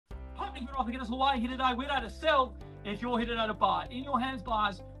opening bidder offer, get us away here today. We're at a sell if you're here today to buy. In your hands,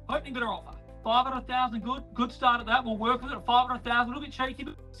 buyers, opening bidder offer. 500,000, good start at that. We'll work with it at 500,000, a little bit cheeky,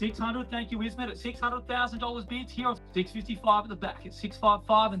 but 600, thank you, Ismet, at $600,000 bids here. 655 at the back, at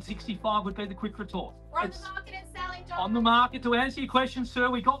 655 and 65 would be the quick retort. We're on the market and selling, John. On the market. To answer your question, sir,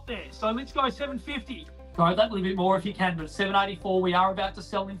 we got there. So let's go 750. Go that little bit more if you can, but at 784, we are about to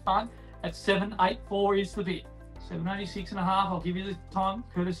sell in front. At 784 is the bid. 786 and a half, I'll give you the time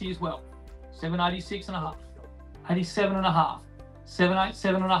courtesy as well. 786 and a half, 87 and a half,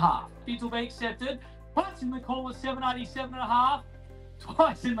 787 and a half. Bids will be accepted. Once in the call at 787 and a half,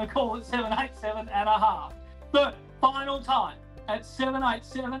 twice in the call at 787 and a half. The final time at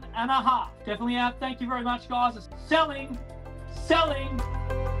 787 and a half. Definitely out. Thank you very much, guys. It's selling. So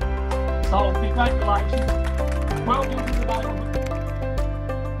congratulations. Welcome to the day.